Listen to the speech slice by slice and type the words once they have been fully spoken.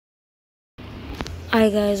Hi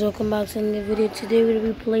guys, welcome back to another video. Today we're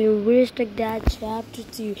going to be playing Rich Like That Chapter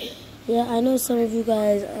 2. Yeah, I know some of you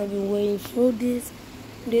guys have been waiting for this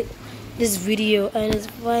video, and it's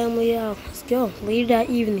finally out. Let's go. Later that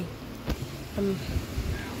evening. I'm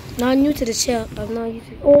not new to the channel. I'm not used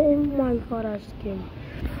to. Oh my god, I just scared me.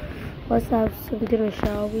 Let's have some dinner,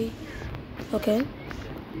 shall we? Okay.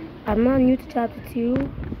 I'm not new to Chapter 2.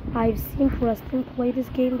 I've seen Preston play this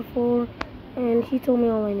game before, and he told me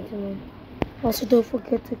all I need to know. Also, don't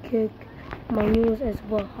forget to kick my news as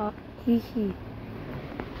well. He.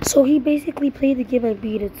 So he basically played the game and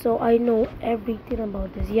beat it. So I know everything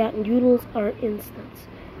about this. Yeah, noodles are instant.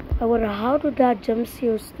 I wonder how did that jump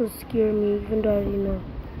scare still scare me, even though I already know.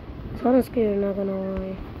 It's kind of scary, not gonna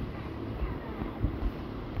lie.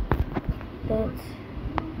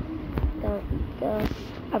 That.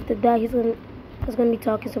 After that, he's gonna be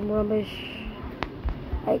talking some rubbish.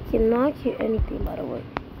 I cannot hear anything, by the way.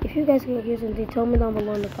 If you guys can hear something, tell me down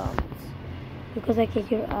below in the comments. Because I can't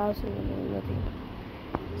hear absolutely nothing.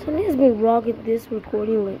 Something has been wrong with this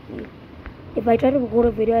recording lately. If I try to record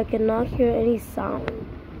a video, I cannot hear any sound.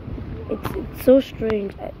 It's so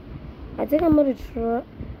strange. I think I'm gonna try.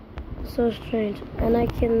 So strange. And I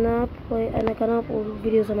cannot upload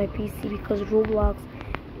videos on my PC because Roblox.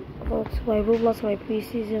 My Roblox on my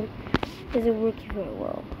PC isn't working very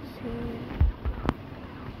well. So,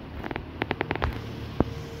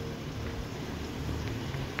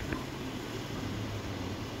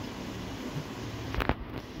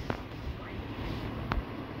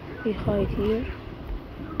 we hide here.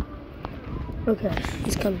 Okay,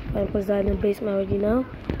 he's coming. I put that in the basement already now.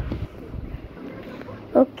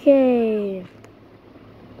 Okay.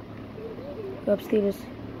 Go upstairs.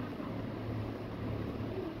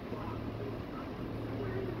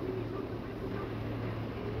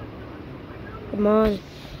 Come on.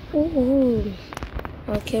 Ooh.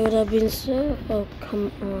 Okay, with that being said, oh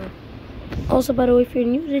come on. Also, by the way, if you're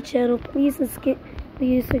new to the channel, please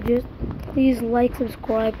like,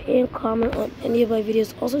 subscribe, and comment on any of my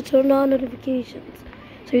videos. Also, turn on notifications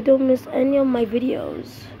so you don't miss any of my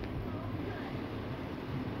videos.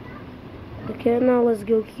 Okay, now let's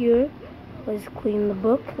go here. Let's clean the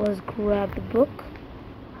book. Let's grab the book.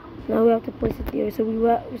 Now we have to place it there. So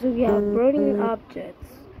we have burning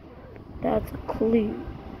objects. That's a clue.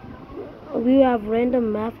 We have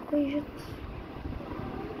random math equations.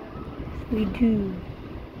 We do.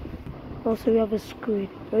 Also, we have a squid.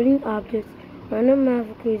 Burning objects, random math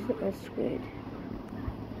equations, and squid.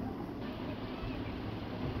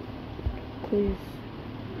 Please.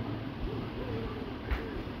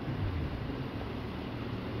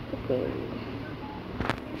 Okay.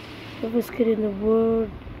 We have a squid in the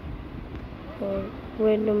word.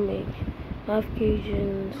 Random math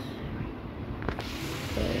equations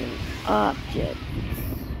and objects.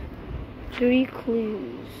 3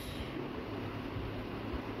 clues.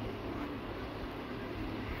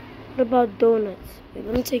 What about donuts? Wait,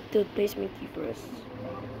 let me take the basement key first.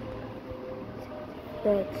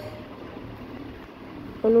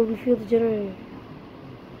 Oh no, we feel the generator.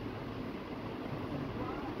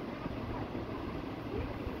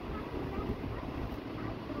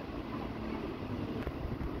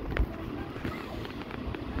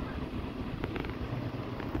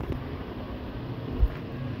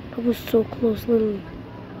 I was so close, literally.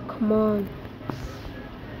 Come on.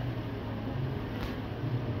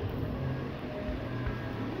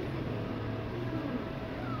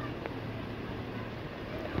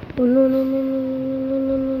 Oh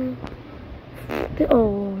no.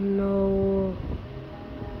 Oh no.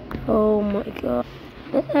 Oh my god.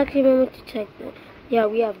 Let's actually remember to check that. Yeah,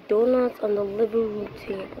 we have donuts on the living room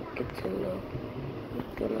table. Good to know.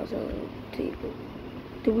 Donuts on the living room table.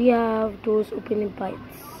 Do we have doors opening by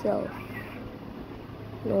itself?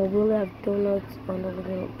 No, we only have donuts on the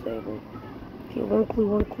living room table. Okay, one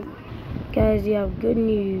clue. Guys, we have good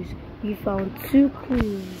news. We found 2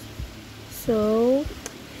 clues. So,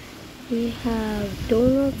 we have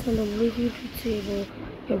donuts on the living room table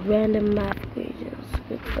and random math equations.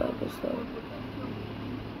 Good stuff.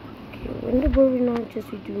 Okay, when the burning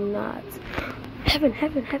objects we do not. Heaven.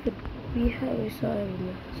 We saw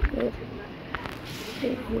heaven. That's good.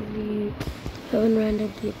 Okay, we heaven random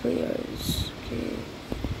players. Okay.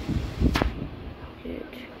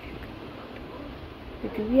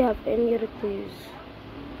 Do we have any other clues?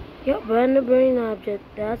 Yep, random burning object.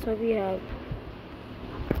 That's what we have.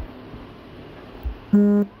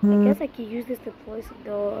 I guess I could use this to place a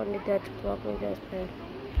door on the dead to block my desk pad.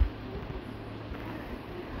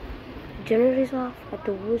 The generator's off at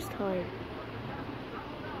the worst time.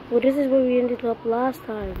 Well, this is where we ended up last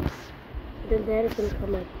time. Then that is gonna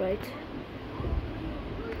come up, right?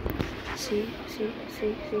 See.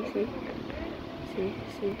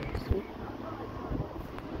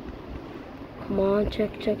 Come on,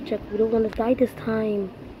 check. We don't want to die this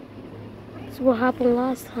time. This is what happened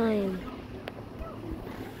last time.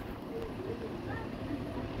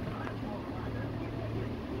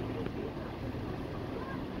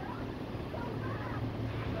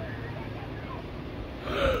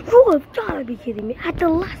 You have gotta be kidding me. At the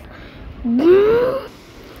last...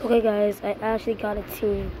 Okay guys, I actually got a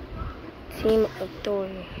team of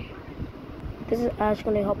 3. This is actually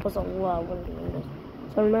going to help us a lot when doing this.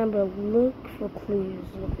 So remember, look for clues.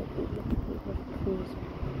 Look for clues.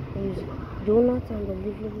 Do not on the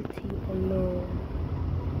livability alone.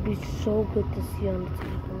 It'd be so good to see on the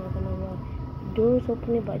tape. I'm not gonna lie. The door is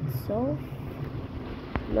opening by itself.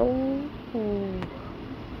 No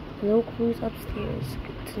clues upstairs.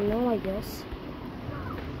 Good to know, I guess.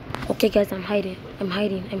 Okay, guys, I'm hiding.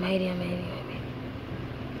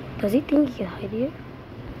 Does he think he can hide here?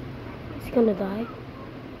 Is he gonna die?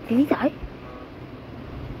 Did he die?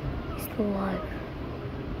 He's still alive.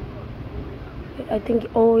 I think,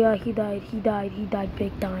 oh yeah, he died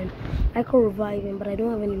big time. I could revive him, but I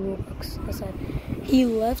don't have any Robux. I said, he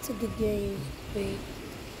left the game. Wait.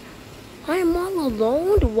 I'm all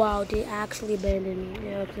alone? Wow, they actually abandoned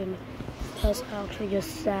me. That's actually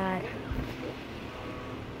just sad.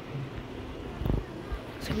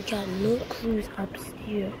 So we got no clues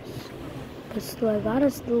upstairs. But still, I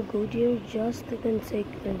gotta still go there just to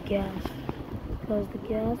take the gas. Because the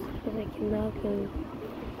gas, if I cannot go.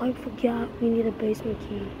 I forgot we need a basement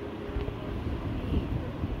key.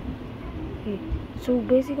 So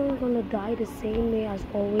basically I'm gonna die the same way as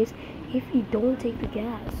always if we don't take the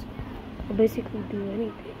gas. Or basically do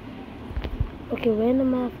anything. Okay,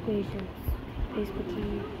 random math equations. Basement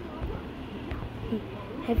key.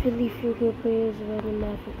 Heavily figure players, random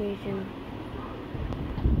math equation.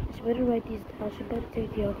 I should better write these down. I should better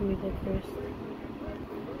take the alchemy book first.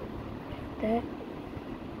 That.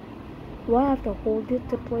 Do I have to hold it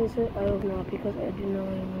to place it? I don't know, because I do not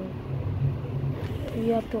know.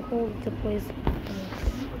 You have to hold it to place it.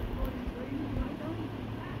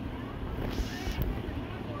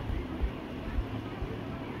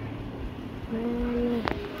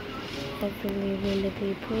 Heavily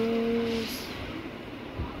randomly players.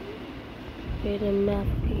 Random map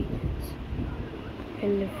pages.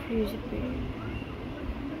 And the fuse page.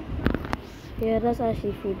 Yeah, that's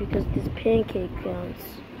actually free because this pancake counts.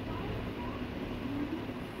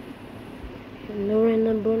 No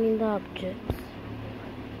random burning objects.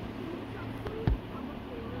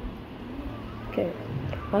 Okay,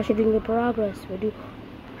 I should do the progress.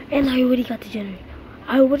 And I already got the generator.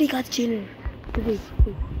 Wait.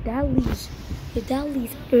 If that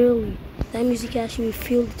leaves early, that means you can actually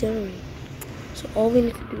refill the generator. So all we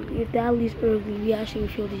need to do, if that leaves early, we actually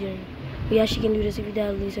refill the generator. We actually can do this if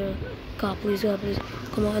that leaves early. God, please.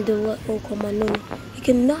 Come on, oh, come on, no. We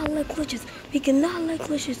cannot let glitches.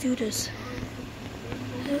 Do this.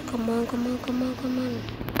 Come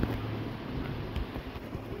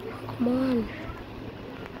on.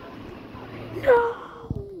 No!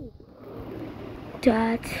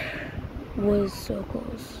 That was so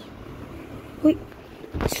close. Wait,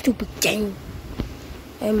 stupid game.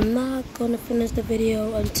 I'm not gonna finish the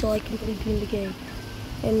video until I complete doing the game.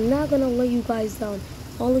 I'm not gonna let you guys down.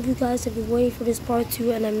 All of you guys have been waiting for this part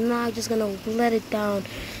 2, and I'm not just gonna let it down.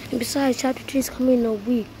 And besides, chapter 3 is coming in a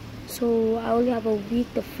week. So I only have a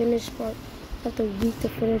week to finish chapter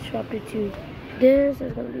 2. This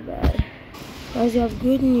is gonna be bad. Guys, you have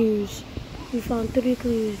good news. We found 3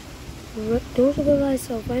 clues. Those are the guys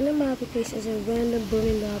of random applications and random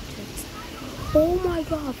burning objects. Oh my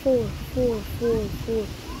god, 4.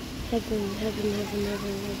 Heaven.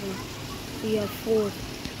 We have 4.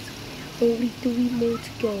 Only 3 more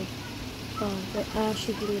to go. We're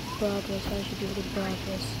actually doing progress.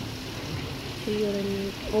 See what I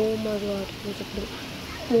mean? Oh my god,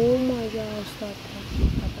 oh my god, stop that.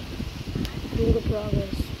 Doing the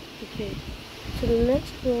progress. Okay. So the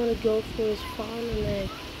next we want to go for is find an egg.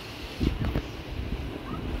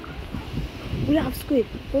 We have squid.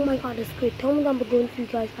 Oh my god, the squid. Tell me down below if you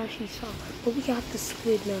guys actually saw. But we have the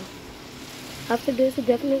squid now. After this, we're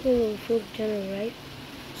definitely going to fill the generator, right?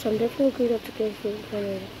 So I'm definitely going to go for the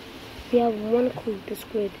generator. We have 1 clue, the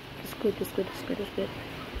squid.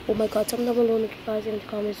 Oh my god, tell me down below in the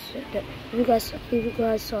comments that if you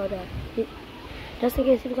guys saw that. Just in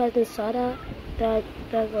case if you guys didn't saw that,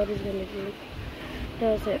 that's what it's gonna do.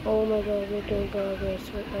 That's it. Oh my god, we're doing progress.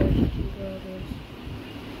 Let's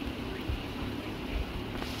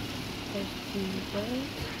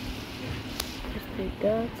do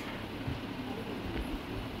that.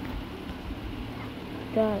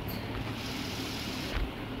 That.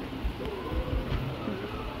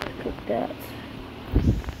 that.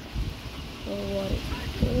 And what is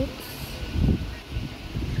it?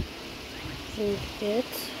 Drink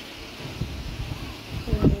it.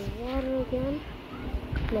 And water again.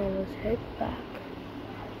 Now let's head back.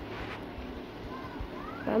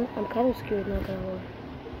 I'm kind of scared, not gonna lie.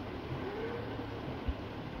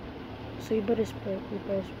 So you better sprint.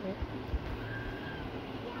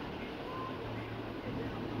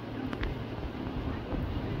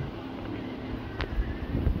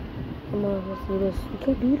 Come on, let's do this. We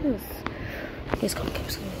can do this. It's coming.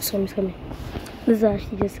 This is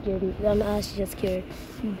actually just scared me. I'm actually just scared.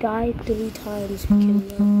 You died 3 times. You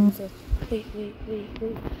cannot lose it. Wait.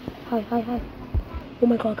 Hi. Oh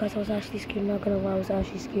my god, guys, I was actually scared. Not gonna lie, I was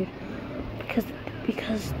actually scared. Because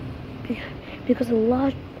a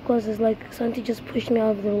lot, because it's like something just pushed me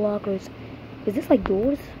out of the lockers. Is this like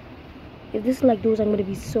doors? If this is like doors, I'm gonna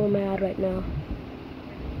be so mad right now.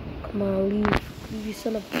 Come on, leave, you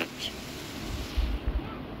son of a bitch.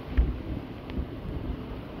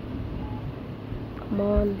 Come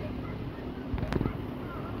on.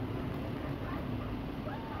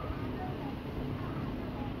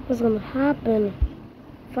 What's gonna happen?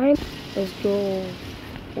 Fine. Let's go.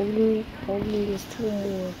 All we need is 2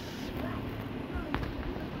 more.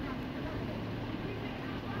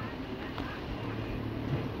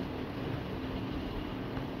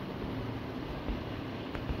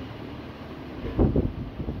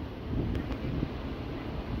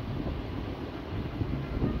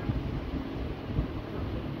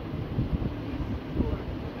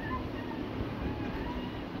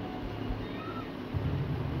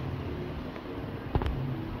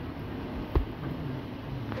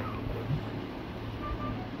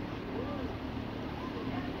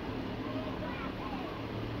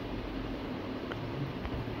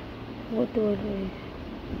 What do I do?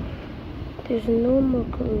 There's no more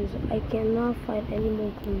clues. I cannot find any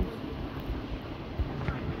more clues.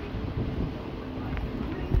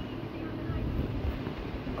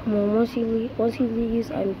 Come on, once he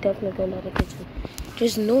leaves, I'm definitely going out of the kitchen.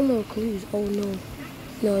 There's no more clues. Oh no.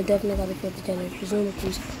 No, I definitely gotta kill the generator. There's no more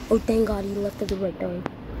clues. Oh, thank God, he left at the right time.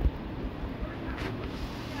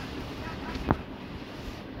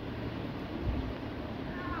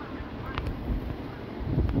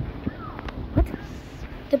 What?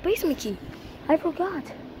 The basement key. I forgot.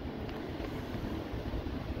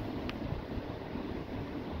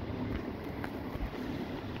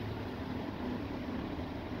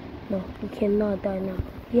 No, we cannot die now.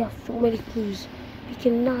 We have so many clues. We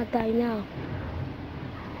cannot die now.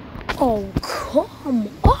 Oh, come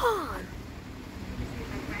on!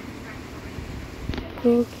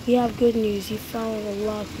 Brooke, we have good news. You found a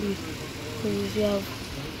lot of clues. We have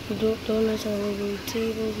donuts on the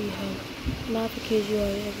table. We have napkins. You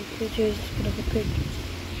have pictures. Whatever pictures.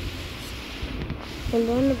 And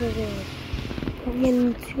then we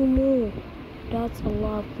need 2 more. That's a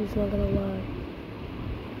lot of clues, not gonna lie.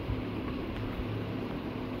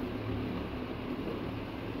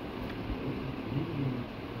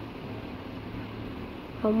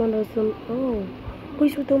 I'm under some. Oh,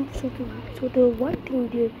 wait, so the white thing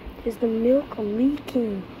there is the milk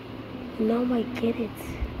leaking. Now I get it.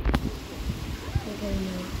 I don't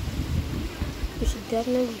know. We should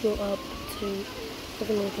definitely go up to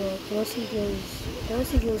the milk. Once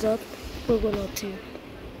he goes up, we're going up too.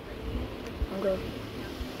 Okay.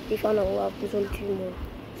 We found a lot. There's only 2 more.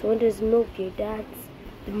 So when there's milk here, that's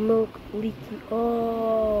the milk leaking.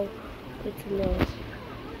 Oh, good to know.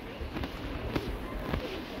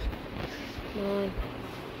 Come on.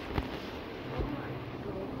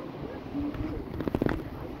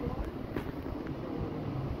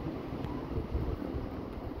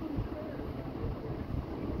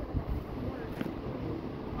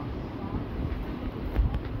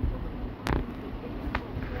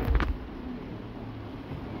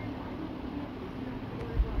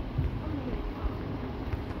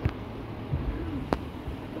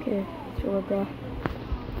 Okay, so we're back.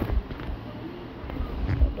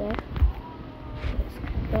 Let's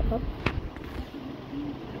go up.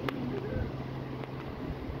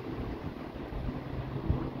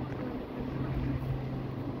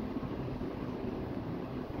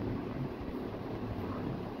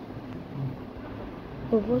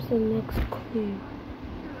 But what's the next clue?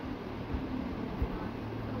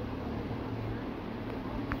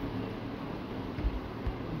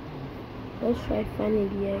 Let's try finding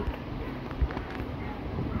the egg.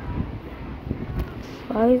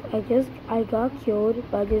 I guess I got killed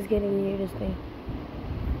by just getting near this thing.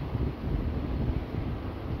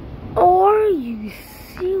 Are you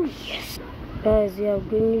serious? Guys, yeah,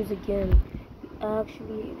 good news again. We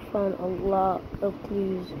actually found a lot of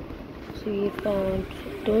clues. So we found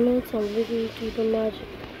donuts and living super magic,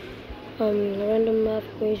 random math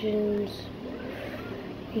equations.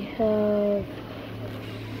 We have,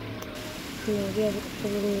 we have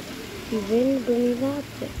even burning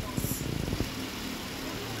objects.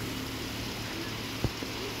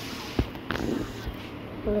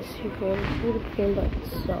 Let's see, going through the game by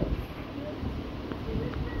itself.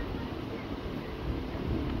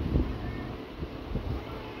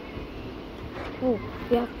 Oh,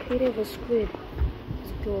 we have created a squid.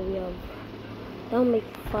 Let's go. We have. That'll make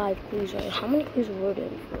 5 clues, right? How many clues were there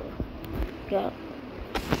before? Yeah.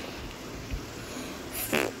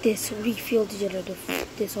 This refill generator.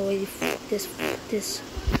 This already. This.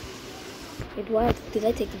 Wait, why did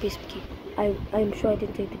I take the basement key? I'm sure I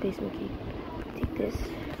didn't take the basement key. Take this.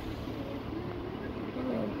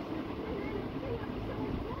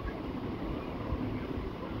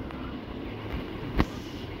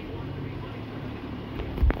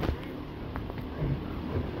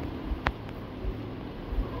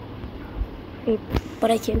 But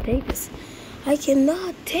I can't take this. I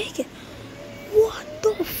cannot take it. What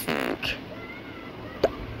the fuck?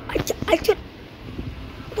 I just.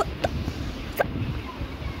 What the?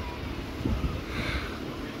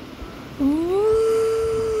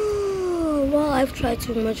 Well, I've tried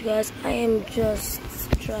too much, guys. I am just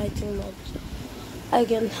trying too much. I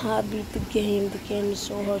cannot beat the game. The game is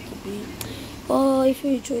so hard to beat. Oh, if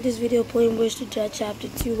you enjoyed this video playing Wish to Death Chapter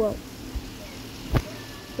 2, well,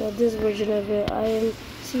 this version of it, I am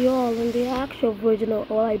see y'all in the actual version of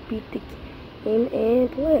all I beat the game and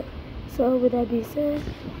play. So with that being said,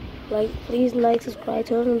 please like, subscribe,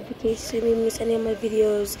 turn on notifications so you don't miss any of my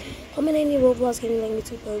videos. Comment any Roblox game you like me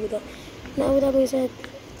to play with that. Now with that being said,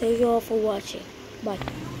 thank you all for watching. Bye.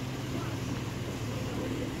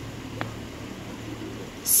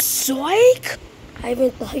 Psych! I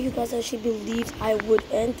even thought you guys actually believed I would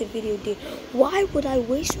end the video there. Why would I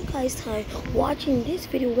waste you guys' time watching this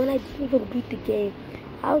video when I didn't even beat the game?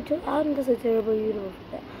 I'm just a terrible YouTuber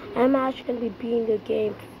for that. I'm actually gonna be beating the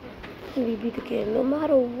game. Beat the game no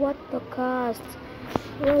matter what the cost.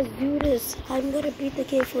 Let's do this. I'm gonna beat the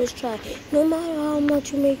game first try. No matter how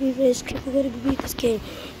much you make me risk, we're gonna beat this game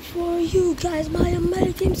for you guys, my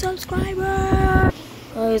amazing subscribers.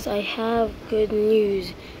 Guys, I have good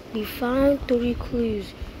news. We found 3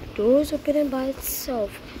 clues. Doors opening by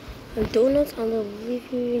itself, and donuts on the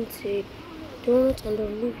living room table. Donuts on the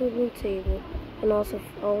living room table, and also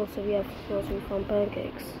we found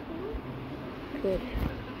pancakes. Good.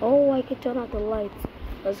 Oh, I can turn out the lights.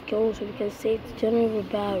 Let's go so we can save the generator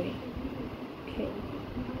battery. Okay.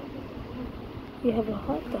 We have a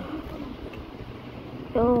hot dog.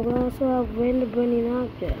 Oh, we also have random burning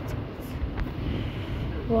objects.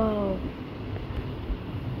 Wow.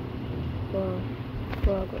 Wow.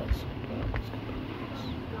 Progress.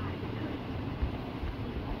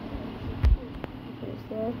 What is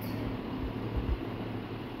that?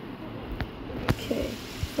 Okay.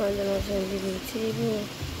 Find another living table.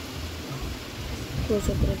 Close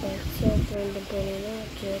open it by itself, random burning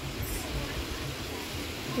objects.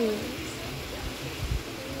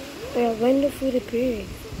 We have random food appearing.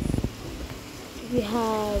 We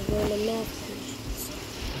have random math equations.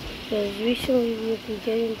 Because recently we've been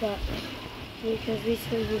getting that.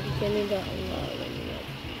 A lot.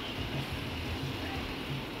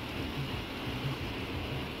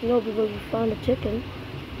 No, because we found a chicken.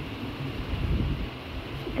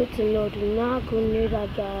 Good to know. Do not go near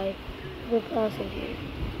that guy. We're passing here,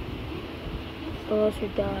 or else we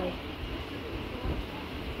die.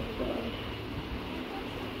 Oh God.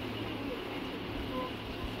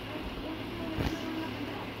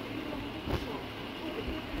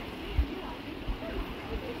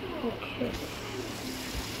 Okay.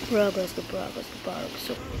 Progress.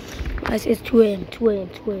 So, guys, it's 2 a.m.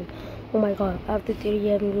 Oh my God! After 3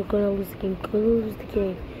 a.m. we're gonna lose the game.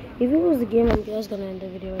 If we lose the game, I'm just gonna end the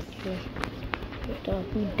video right here.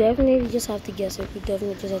 We definitely just have to guess it.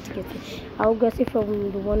 I'll guess it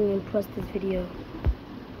from the one who impressed this video.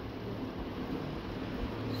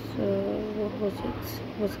 So what was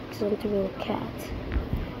it? Was it something with a cat?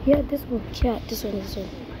 Yeah, this one, cat. This one.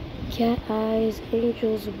 Cat eyes,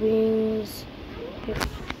 angels wings.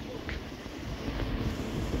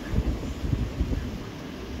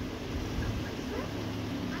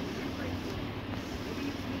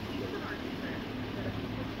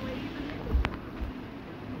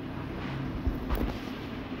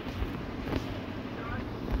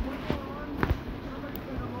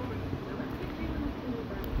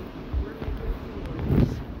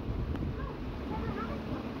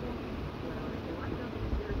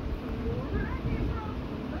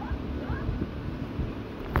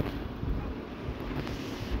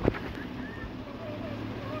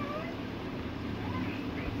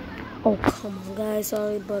 Oh, come on, guys.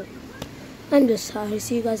 Sorry, but I'm just sorry.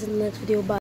 See you guys in the next video. Bye.